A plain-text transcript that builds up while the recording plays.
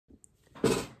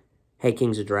Hey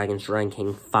Kings of Dragons, Dragon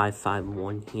King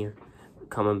 551 here,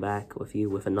 coming back with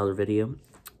you with another video.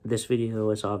 This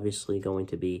video is obviously going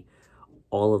to be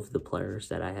all of the players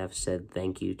that I have said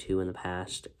thank you to in the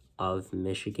past of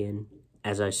Michigan.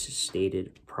 As I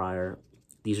stated prior,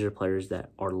 these are players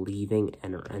that are leaving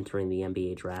and are entering the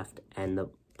NBA draft, and the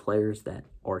players that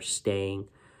are staying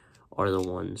are the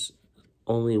ones,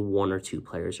 only one or two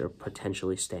players are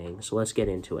potentially staying. So let's get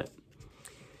into it.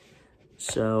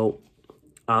 So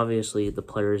obviously, the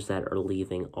players that are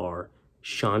leaving are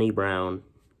Shawnee Brown,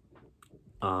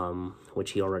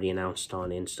 which he already announced on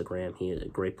Instagram. He is a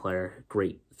great player,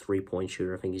 great three-point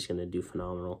shooter. I think he's going to do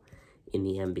phenomenal in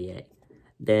the NBA.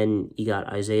 Then you got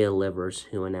Isaiah Livers,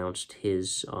 who announced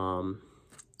his, I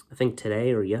think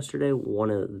today or yesterday, one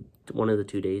of the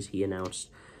 2 days, he announced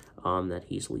that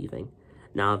he's leaving.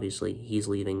 Now, obviously, he's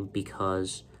leaving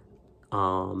because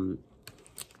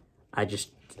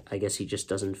I guess he just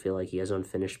doesn't feel like he has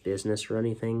unfinished business or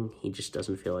anything. He just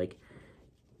doesn't feel like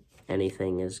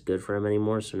anything is good for him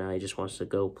anymore. So now he just wants to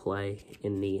go play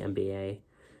in the NBA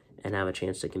and have a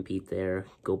chance to compete there.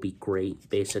 Go be great,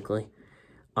 basically.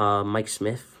 Mike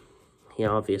Smith, he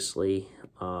obviously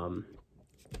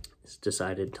has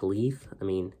decided to leave. I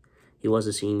mean, he was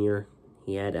a senior.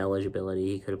 He had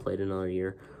eligibility. He could have played another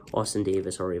year. Austin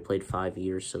Davis already played 5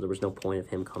 years, so there was no point of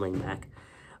him coming back.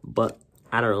 But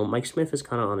I don't know. Mike Smith is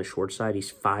kind of on the short side.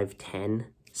 He's 5'10",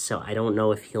 so I don't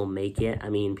know if he'll make it. I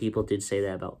mean, people did say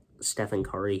that about Stephen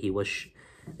Curry.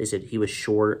 They said he was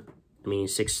short. I mean,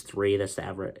 he's 6'3". That's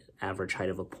the average height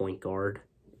of a point guard.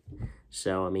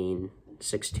 So, I mean,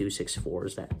 6'2", 6'4"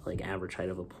 is that, like, average height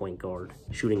of a point guard.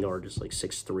 Shooting guard is, like,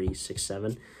 6'3",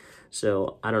 6'7".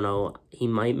 So, I don't know. He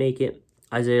might make it.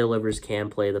 Isaiah Livers can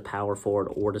play the power forward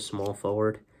or the small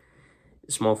forward.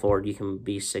 Small forward, you can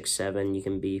be 6'7", you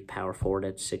can be power forward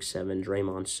at 6'7",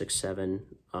 Draymond's 6'7".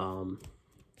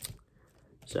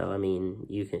 So I mean,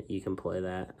 you can play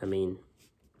that. I mean,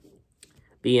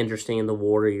 be interesting in the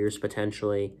Warriors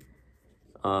potentially.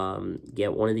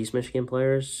 Get one of these Michigan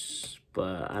players,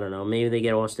 but I don't know. Maybe they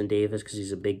get Austin Davis because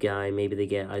he's a big guy. Maybe they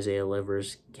get Isaiah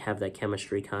Livers, have that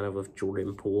chemistry kind of with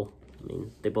Jordan Poole. I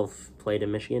mean, they both played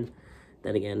in Michigan.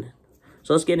 Then again.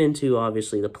 So let's get into,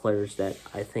 obviously, the players that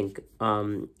I think,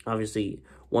 obviously,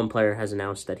 one player has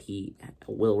announced that he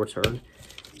will return.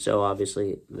 So,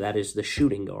 obviously, that is the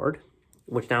shooting guard,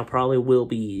 which now probably will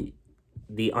be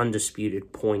the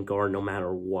undisputed point guard no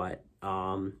matter what.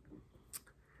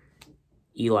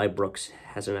 Eli Brooks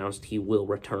has announced he will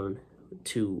return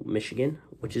to Michigan,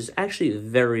 which is actually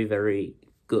very, very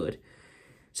good.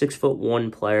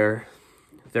 6'1" player.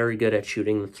 Very good at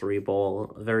shooting the three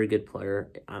ball. A very good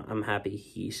player. I'm happy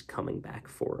he's coming back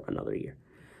for another year.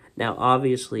 Now,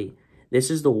 obviously, this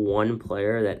is the one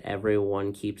player that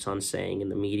everyone keeps on saying in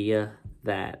the media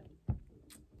that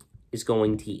is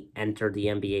going to enter the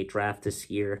NBA draft this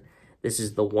year. This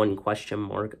is the one question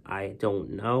mark. I don't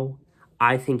know.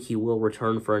 I think he will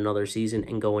return for another season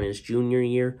and go in his junior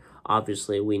year.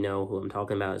 Obviously, we know who I'm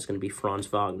talking about. It's going to be Franz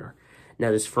Wagner.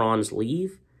 Now, does Franz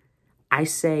leave? I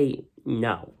say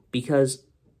no, because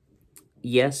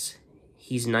yes,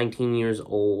 he's 19 years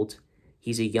old.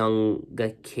 He's a young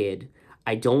kid.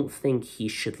 I don't think he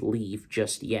should leave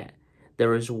just yet.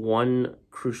 There is one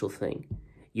crucial thing.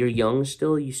 You're young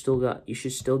still. You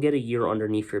should still get a year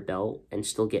underneath your belt and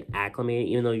still get acclimated,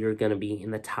 even though you're going to be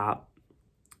in the top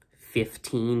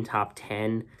 15, top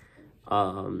 10,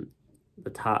 the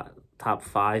top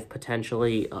 5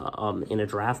 potentially in a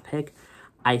draft pick.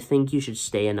 I think you should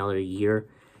stay another year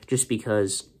just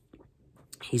because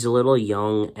he's a little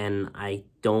young and I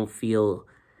don't feel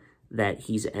that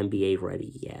he's NBA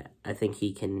ready yet. I think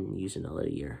he can use another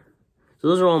year. So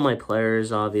those are all my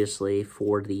players, obviously,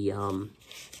 for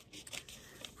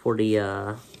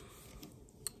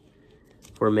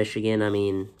Michigan. I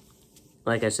mean,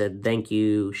 like I said, thank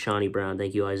you, Shawnee Brown.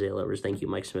 Thank you, Isaiah Livers. Thank you,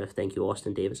 Mike Smith. Thank you,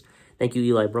 Austin Davis. Thank you,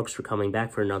 Eli Brooks, for coming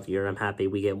back for another year. I'm happy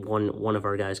we get one of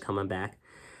our guys coming back.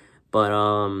 But,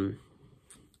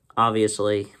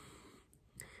 obviously,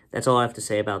 that's all I have to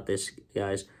say about this,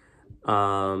 guys.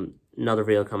 Another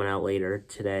video coming out later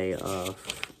today,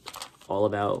 all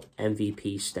about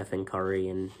MVP Stephen Curry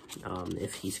and,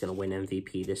 if he's going to win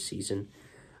MVP this season.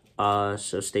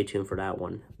 So stay tuned for that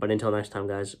one. But until next time,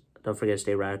 guys, don't forget to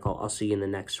stay radical. I'll see you in the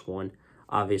next one.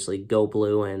 Obviously, go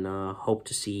blue and, hope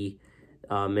to see,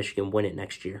 Michigan win it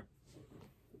next year.